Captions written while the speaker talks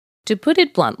To put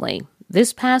it bluntly,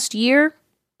 this past year,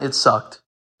 it sucked,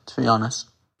 to be honest.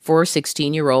 For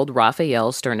 16-year-old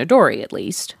Raphael Sternadori, at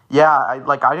least. Yeah,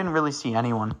 I didn't really see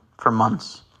anyone for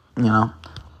months, you know.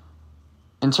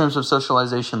 In terms of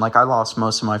socialization, I lost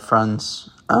most of my friends.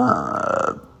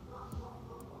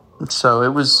 So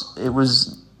it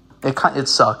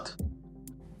sucked.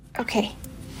 Okay.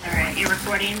 All right, you're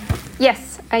recording?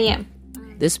 Yes, I am.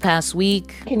 This past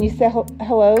week... Can you say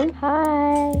hello?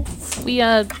 Hi. We,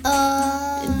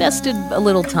 invested a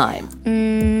little time.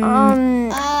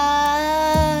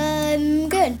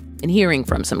 Good. In hearing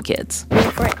from some kids.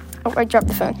 Wait for it. Oh, I dropped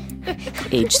the phone.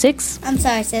 Age 6. I'm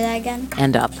sorry, say that again.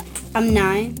 And up. I'm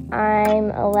 9.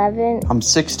 I'm 11. I'm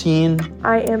 16.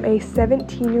 I am a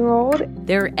 17-year-old.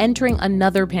 They're entering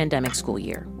another pandemic school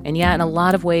year. And yeah, in a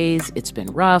lot of ways, it's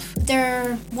been rough.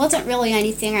 There wasn't really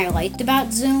anything I liked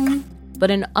about Zoom. But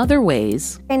in other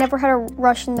ways... I never had a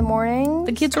rush in the morning.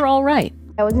 The kids are all right.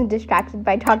 I wasn't distracted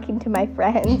by talking to my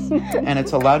friends. And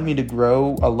it's allowed me to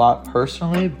grow a lot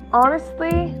personally.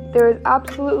 Honestly, there is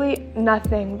absolutely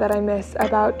nothing that I miss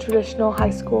about traditional high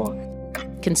school.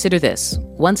 Consider this.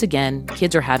 Once again,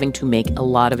 kids are having to make a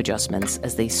lot of adjustments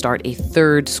as they start a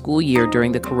third school year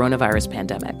during the coronavirus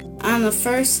pandemic. On the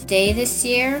first day this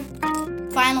year,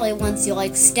 finally, once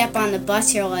you, step on the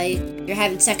bus, you're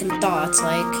having second thoughts,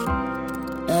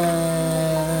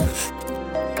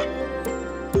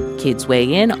 Kids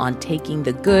weigh in on taking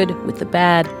the good with the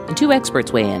bad, and 2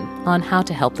 experts weigh in on how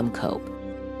to help them cope.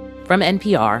 From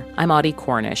NPR, I'm Audie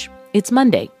Cornish. It's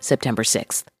Monday, September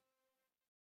 6th.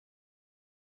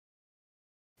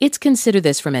 It's Consider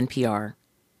This from NPR.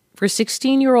 For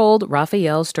 16-year-old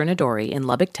Raphael Sternadori in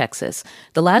Lubbock, Texas,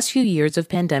 the last few years of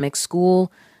pandemic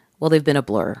school, well, they've been a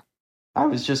blur. I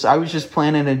was just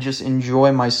planning to just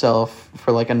enjoy myself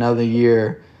for another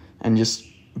year and just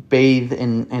bathe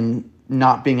in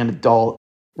not being an adult.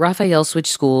 Raphael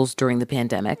switched schools during the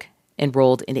pandemic,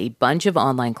 enrolled in a bunch of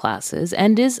online classes,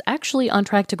 and is actually on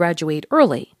track to graduate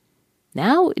early.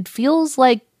 Now it feels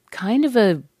like kind of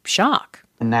a shock.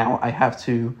 And now I have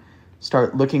to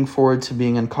start looking forward to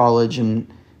being in college and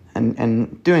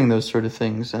doing those sort of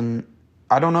things. And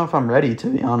I don't know if I'm ready, to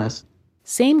be honest.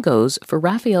 Same goes for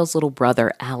Raphael's little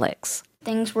brother, Alex.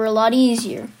 Things were a lot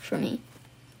easier for me.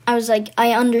 I was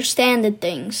I understood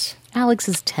things. Alex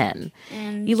is 10.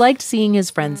 He liked seeing his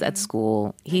friends at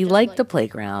school. He liked the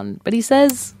playground, but he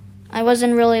says... I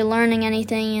wasn't really learning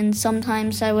anything, and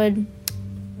sometimes I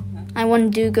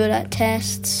wouldn't do good at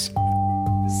tests.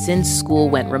 Since school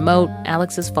went remote,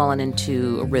 Alex has fallen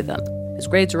into a rhythm. His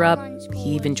grades are up.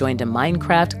 He even joined a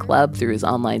Minecraft club through his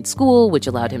online school, which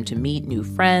allowed him to meet new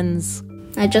friends.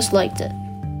 I just liked it.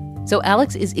 So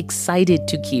Alex is excited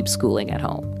to keep schooling at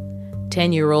home.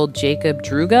 10-year-old Jacob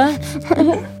Druga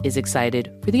is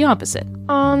excited for the opposite.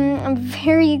 I'm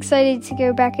very excited to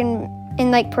go back in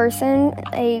person,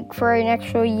 for an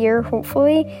extra year,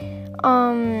 hopefully.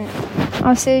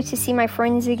 Also to see my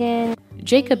friends again.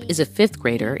 Jacob is a 5th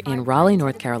grader in Raleigh,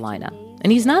 North Carolina,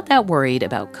 and he's not that worried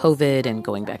about COVID and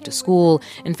going back to school.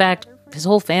 In fact, his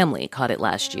whole family caught it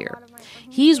last year.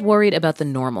 He's worried about the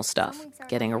normal stuff,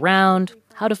 getting around,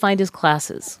 how to find his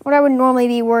classes. What I would normally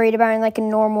be worried about in a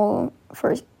normal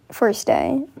first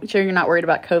day. Sure you're not worried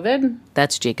about COVID?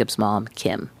 That's Jacob's mom,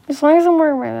 Kim. As long as I'm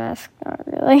wearing my mask, not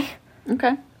really.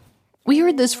 Okay. We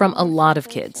heard this from a lot of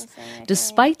kids.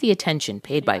 Despite the attention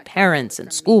paid by parents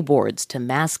and school boards to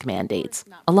mask mandates,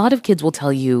 a lot of kids will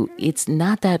tell you it's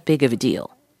not that big of a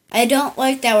deal. I don't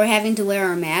like that we're having to wear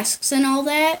our masks and all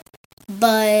that,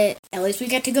 but at least we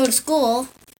get to go to school,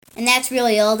 and that's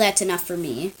really all that's enough for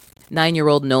me.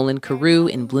 9-year-old Nolan Carew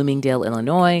in Bloomingdale,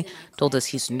 Illinois, told us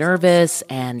he's nervous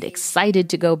and excited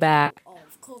to go back.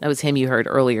 That was him you heard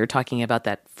earlier talking about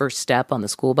that first step on the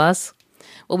school bus.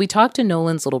 Well, we talked to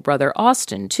Nolan's little brother,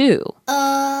 Austin, too.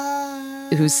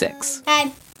 Who's 6.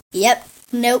 Hi. Yep.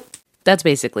 Nope. That's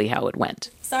basically how it went.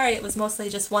 Sorry, it was mostly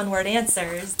just one-word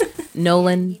answers.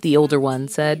 Nolan, the older one,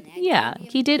 said, yeah,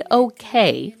 he did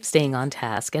okay staying on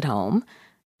task at home.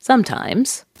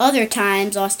 Sometimes. Other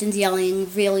times, Austin's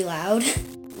yelling really loud.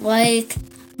 My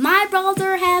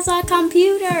brother has a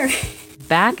computer.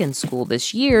 Back in school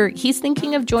this year, he's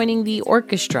thinking of joining the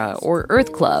orchestra or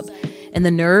Earth Club. And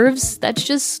the nerves, that's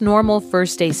just normal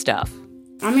first day stuff.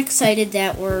 I'm excited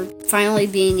that we're finally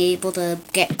being able to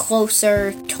get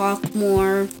closer, talk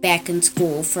more, back in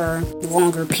school for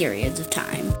longer periods of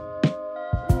time.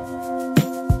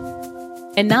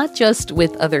 And not just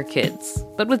with other kids,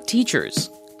 but with teachers.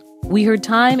 We heard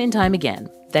time and time again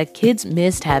that kids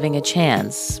missed having a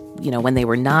chance, when they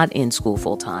were not in school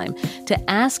full time, to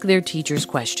ask their teachers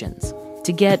questions,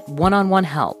 to get one-on-one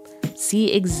help,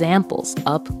 see examples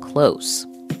up close.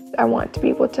 I want to be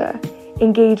able to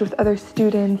engage with other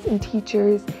students and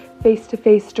teachers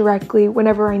face-to-face directly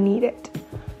whenever I need it.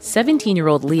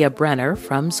 17-year-old Leah Brenner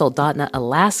from Soldotna,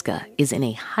 Alaska, is in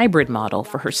a hybrid model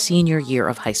for her senior year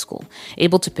of high school,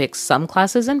 able to pick some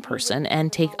classes in person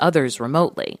and take others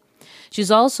remotely.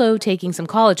 She's also taking some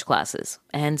college classes,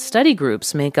 and study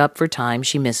groups make up for time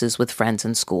she misses with friends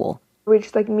in school. We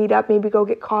just meet up, maybe go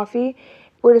get coffee.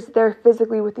 We're just there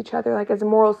physically with each other, as a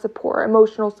moral support,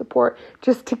 emotional support,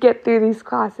 just to get through these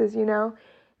classes,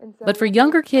 And so, but for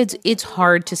younger kids, it's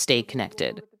hard to stay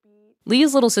connected.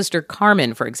 Leah's little sister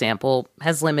Carmen, for example,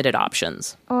 has limited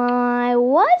options. I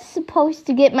was supposed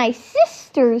to get my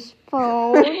sister's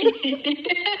phone.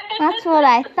 That's what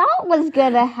I thought was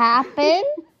going to happen.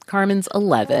 Carmen's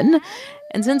 11,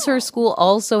 and since her school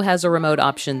also has a remote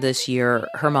option this year,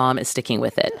 her mom is sticking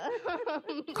with it.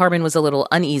 Carmen was a little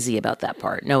uneasy about that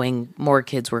part, knowing more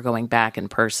kids were going back in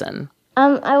person.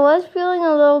 I was feeling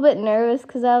a little bit nervous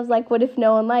because I was like, what if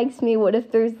no one likes me? What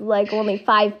if there's only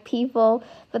 5 people?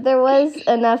 But there was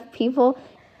enough people.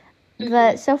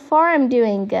 But so far I'm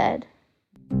doing good.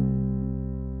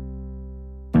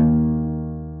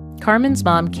 Carmen's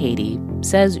mom, Katie,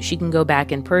 says she can go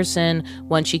back in person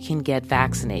once she can get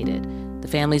vaccinated. The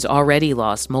family's already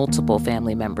lost multiple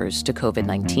family members to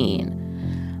COVID-19.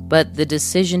 But the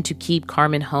decision to keep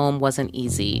Carmen home wasn't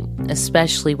easy,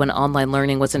 especially when online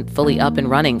learning wasn't fully up and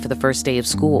running for the first day of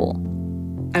school.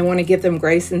 I want to give them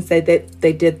grace and say that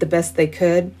they did the best they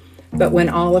could, but when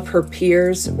all of her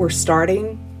peers were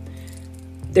starting,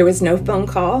 there was no phone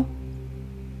call,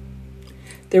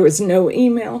 there was no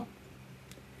email.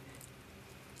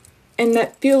 And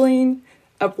that feeling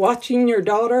of watching your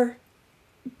daughter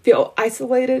feel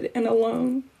isolated and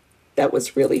alone, that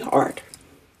was really hard.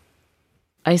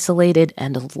 Isolated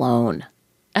and alone.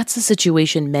 That's a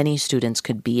situation many students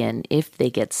could be in if they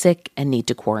get sick and need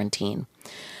to quarantine.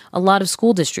 A lot of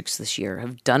school districts this year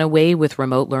have done away with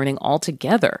remote learning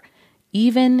altogether,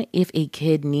 even if a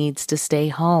kid needs to stay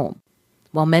home.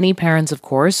 While many parents, of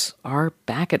course, are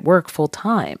back at work full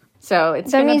time. So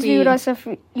it's going to be...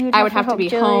 I would have to be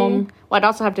Jilly. home. Well, I'd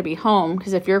also have to be home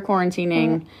because if you're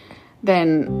quarantining,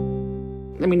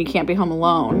 then, you can't be home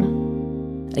alone.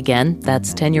 Again,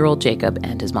 that's 10-year-old Jacob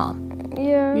and his mom.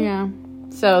 Yeah.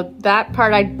 So that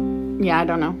part, I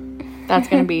don't know. That's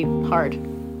going to be hard.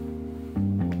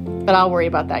 But I'll worry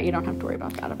about that. You don't have to worry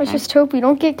about that. Okay? Let's just hope we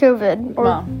don't get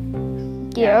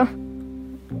COVID. Yeah.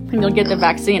 And you'll get the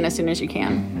vaccine as soon as you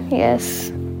can.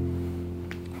 Yes.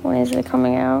 When is it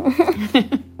coming out?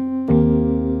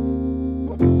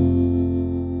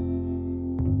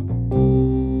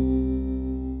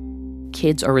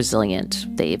 Kids are resilient.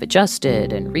 They've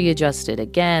adjusted and readjusted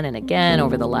again and again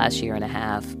over the last year and a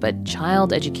half. But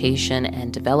child education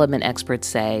and development experts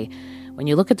say, when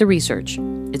you look at the research,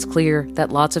 it's clear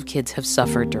that lots of kids have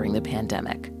suffered during the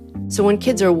pandemic. So when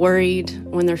kids are worried,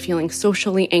 when they're feeling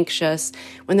socially anxious,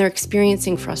 when they're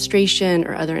experiencing frustration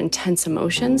or other intense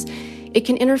emotions, it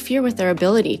can interfere with their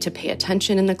ability to pay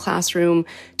attention in the classroom,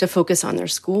 to focus on their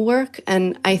schoolwork.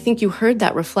 And I think you heard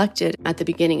that reflected at the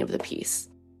beginning of the piece.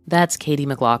 That's Katie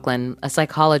McLaughlin, a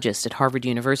psychologist at Harvard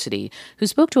University, who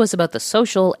spoke to us about the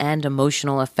social and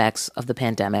emotional effects of the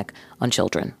pandemic on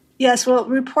children. Yes, well,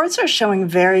 reports are showing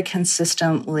very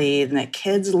consistently that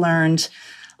kids learned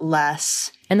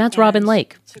less. And that's Robin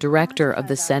Lake, director of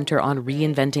the Center on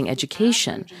Reinventing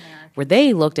Education, where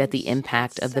they looked at the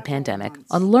impact of the pandemic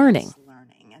on learning.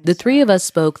 The three of us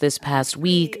spoke this past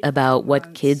week about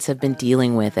what kids have been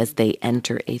dealing with as they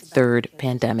enter a third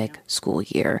pandemic school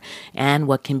year and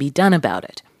what can be done about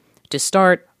it. To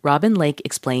start, Robin Lake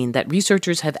explained that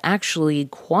researchers have actually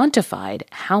quantified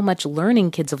how much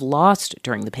learning kids have lost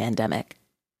during the pandemic.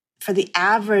 For the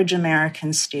average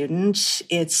American student,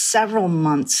 it's several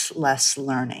months less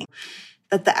learning.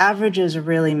 But the averages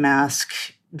really mask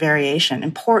variation,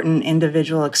 important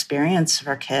individual experience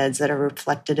for kids that are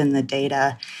reflected in the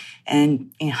data. And,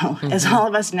 as all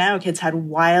of us know, kids had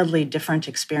wildly different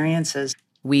experiences.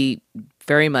 We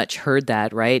very much heard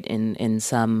that, right, in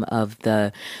some of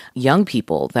the young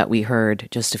people that we heard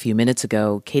just a few minutes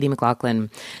ago. Katie McLaughlin,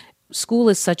 school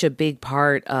is such a big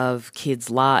part of kids'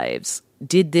 lives.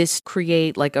 Did this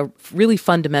create a really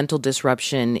fundamental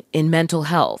disruption in mental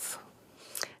health?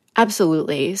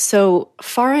 Absolutely. So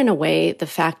far and away, the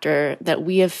factor that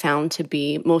we have found to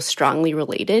be most strongly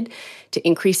related to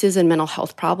increases in mental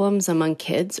health problems among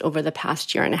kids over the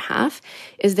past year and a half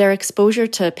is their exposure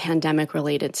to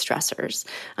pandemic-related stressors,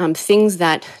 things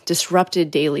that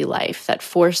disrupted daily life, that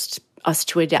forced us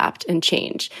to adapt and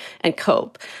change and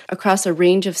cope. Across a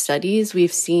range of studies,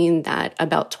 we've seen that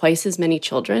about twice as many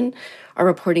children are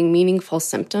reporting meaningful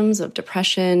symptoms of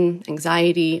depression,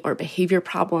 anxiety, or behavior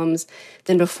problems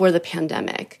than before the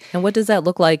pandemic. And what does that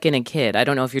look like in a kid? I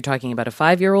don't know if you're talking about a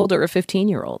 5-year-old or a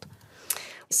 15-year-old.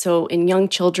 So in young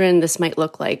children, this might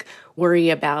look like worry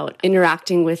about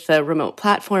interacting with the remote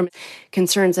platform,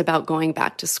 concerns about going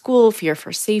back to school, fear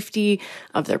for safety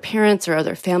of their parents or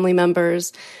other family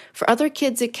members. For other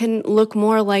kids, it can look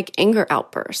more like anger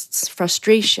outbursts,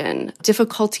 frustration,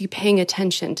 difficulty paying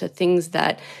attention to things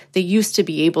that they used to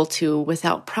be able to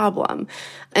without problem.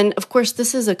 And of course,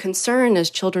 this is a concern as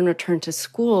children return to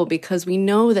school because we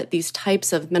know that these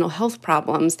types of mental health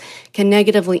problems can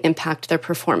negatively impact their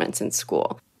performance in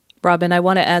school. Robin, I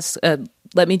want to ask,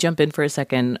 let me jump in for a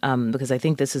second because I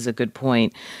think this is a good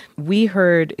point. We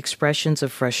heard expressions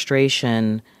of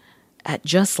frustration at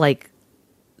just like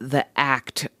the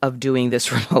act of doing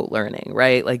this remote learning,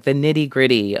 right? Like the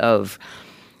nitty-gritty of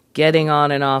getting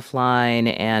on and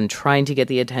offline and trying to get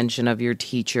the attention of your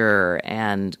teacher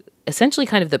and essentially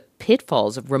kind of the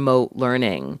pitfalls of remote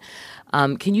learning.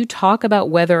 Can you talk about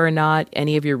whether or not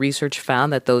any of your research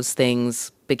found that those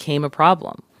things became a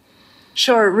problem?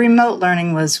 Sure. Remote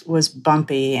learning was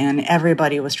bumpy and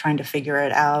everybody was trying to figure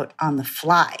it out on the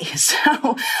fly.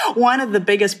 So one of the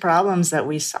biggest problems that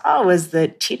we saw was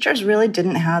that teachers really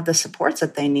didn't have the supports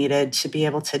that they needed to be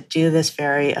able to do this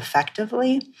very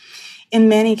effectively. In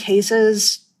many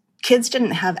cases, kids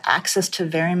didn't have access to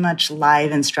very much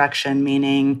live instruction,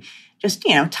 meaning just,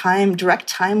 direct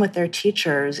time with their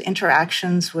teachers,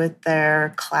 interactions with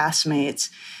their classmates.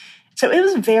 So it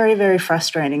was very, very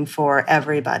frustrating for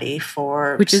everybody.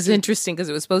 Which is interesting because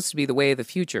it was supposed to be the way of the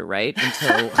future, right?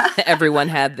 Until everyone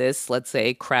had this, let's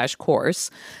say, crash course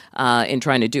in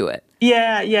trying to do it.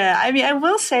 Yeah. I mean, I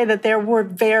will say that there were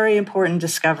very important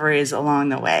discoveries along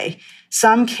the way.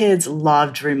 Some kids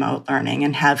loved remote learning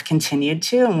and have continued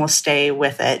to and will stay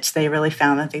with it. They really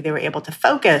found that they were able to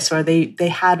focus or they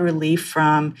had relief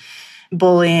from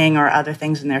bullying or other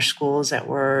things in their schools that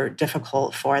were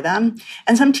difficult for them.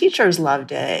 And some teachers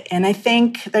loved it. And I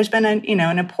think there's been an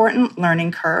important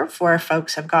learning curve where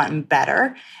folks have gotten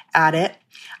better at it.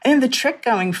 I think the trick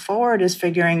going forward is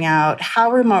figuring out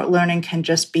how remote learning can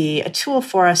just be a tool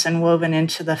for us and woven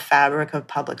into the fabric of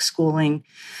public schooling.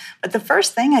 But the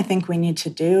first thing I think we need to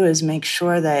do is make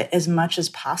sure that as much as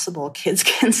possible, kids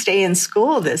can stay in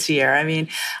school this year. I mean,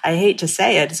 I hate to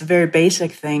say it, it's a very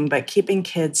basic thing, but keeping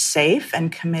kids safe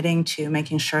and committing to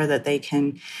making sure that they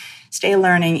can stay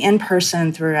learning in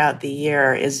person throughout the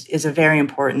year is a very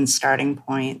important starting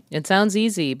point. It sounds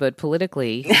easy, but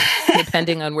politically,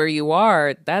 depending on where you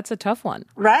are, that's a tough one.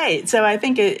 Right. So I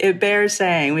think it bears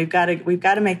saying we've got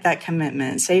to make that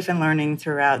commitment, safe and learning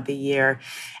throughout the year.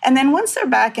 And then once they're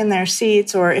back in their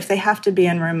seats, or if they have to be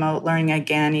in remote learning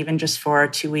again, even just for a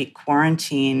 2-week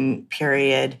quarantine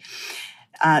period,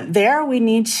 there we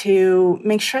need to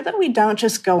make sure that we don't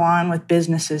just go on with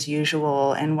business as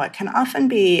usual and what can often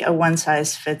be a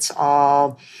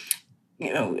one-size-fits-all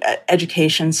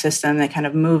education system that kind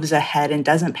of moves ahead and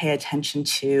doesn't pay attention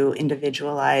to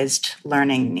individualized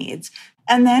learning needs.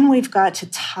 And then we've got to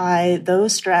tie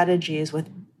those strategies with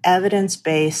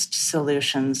evidence-based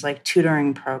solutions like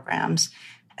tutoring programs.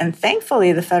 And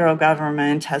thankfully, the federal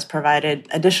government has provided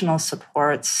additional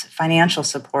supports, financial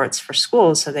supports for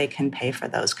schools so they can pay for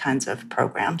those kinds of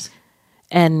programs.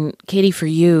 And Katie, for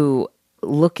you,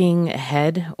 looking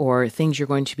ahead or things you're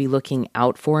going to be looking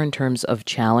out for in terms of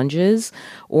challenges,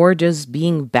 or does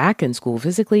being back in school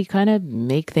physically kind of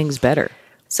make things better?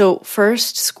 So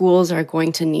first, schools are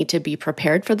going to need to be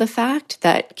prepared for the fact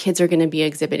that kids are going to be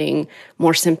exhibiting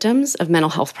more symptoms of mental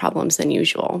health problems than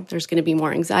usual. There's going to be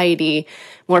more anxiety,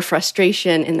 more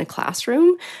frustration in the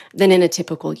classroom than in a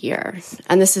typical year.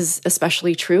 And this is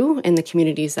especially true in the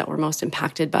communities that were most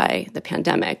impacted by the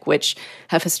pandemic, which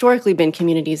have historically been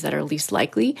communities that are least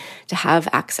likely to have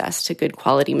access to good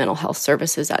quality mental health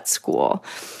services at school.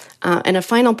 And a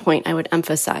final point I would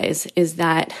emphasize is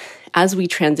that as we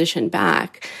transition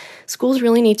back, schools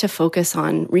really need to focus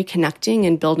on reconnecting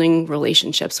and building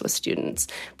relationships with students,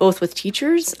 both with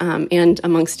teachers and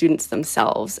among students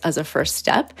themselves as a first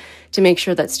step to make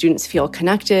sure that students feel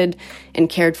connected and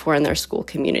cared for in their school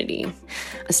community.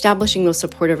 Establishing those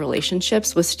supportive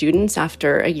relationships with students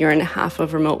after a year and a half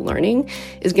of remote learning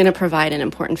is going to provide an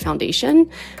important foundation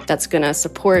that's going to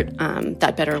support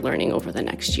that better learning over the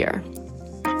next year.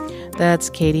 That's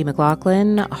Katie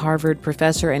McLaughlin, Harvard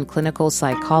professor and clinical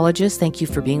psychologist. Thank you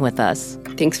for being with us.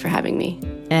 Thanks for having me.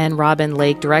 And Robin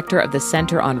Lake, director of the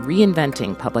Center on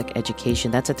Reinventing Public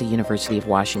Education. That's at the University of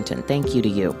Washington. Thank you to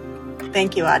you.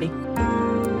 Thank you, Audie.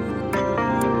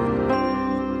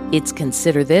 It's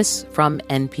Consider This from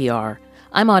NPR.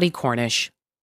 I'm Audie Cornish.